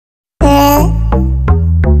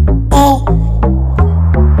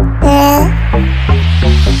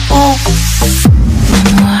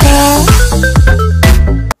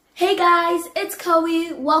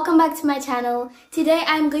Kowi, welcome back to my channel. Today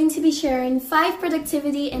I'm going to be sharing 5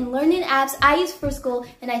 productivity and learning apps I use for school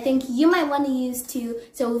and I think you might want to use too.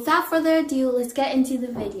 So without further ado, let's get into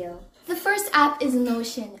the video. The first app is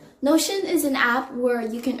Notion. Notion is an app where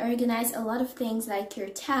you can organize a lot of things like your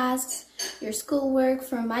tasks, your schoolwork.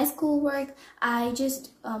 For my schoolwork, I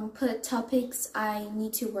just put topics I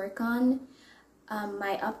need to work on,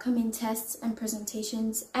 my upcoming tests and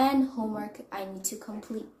presentations, and homework I need to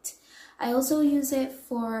complete. I also use it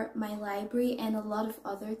for my library and a lot of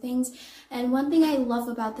other things. And one thing I love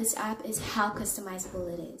about this app is how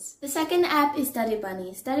customizable it is. The second app is Study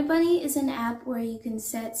Bunny. Study Bunny is an app where you can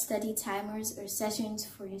set study timers or sessions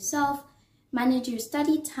for yourself, manage your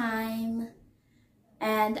study time,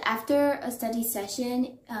 and after a study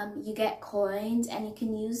session, you get coins, and you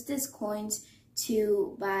can use these coins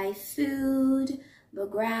to buy food,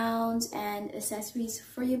 backgrounds, and accessories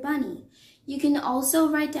for your bunny. You can also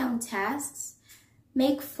write down tasks,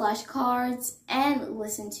 make flashcards, and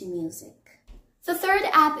listen to music. The third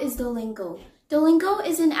app is Duolingo. Duolingo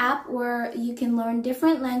is an app where you can learn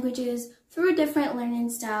different languages through different learning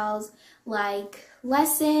styles like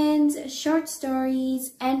lessons, short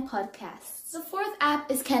stories, and podcasts. The fourth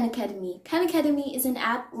app is Khan Academy. Khan Academy is an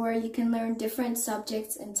app where you can learn different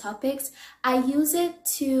subjects and topics. I use it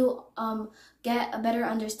to get a better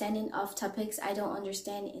understanding of topics I don't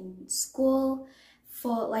understand in school.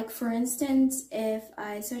 For instance, if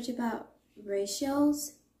I search about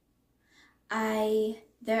ratios,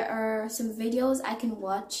 there are some videos I can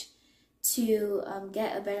watch to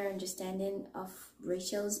get a better understanding of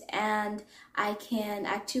ratios, and I can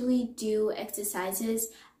actually do exercises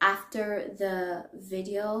after the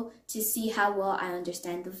video to see how well I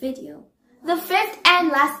understand the video. The fifth and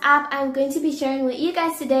last app I'm going to be sharing with you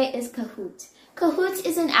guys today is Kahoot. Kahoot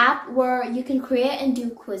is an app where you can create and do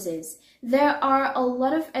quizzes. There are a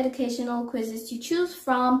lot of educational quizzes to choose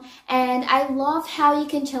from, and I love how you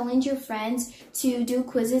can challenge your friends to do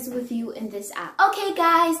quizzes with you in this app. Okay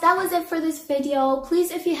guys, that was it for this video. Please,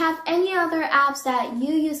 if you have any other apps that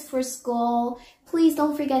you use for school, please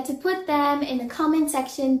don't forget to put them in the comment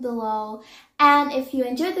section below. And if you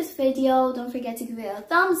enjoyed this video, don't forget to give it a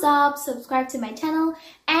thumbs up, subscribe to my channel,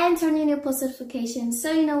 and turn on your post notifications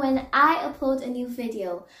so you know when I upload a new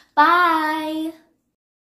video. Bye!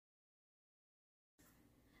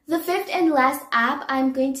 The fifth and last app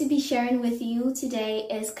I'm going to be sharing with you today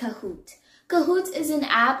is Kahoot. Kahoot is an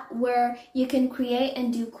app where you can create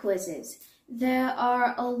and do quizzes. There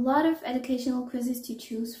are a lot of educational quizzes to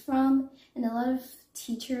choose from, and a lot of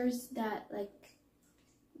teachers that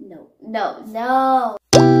no.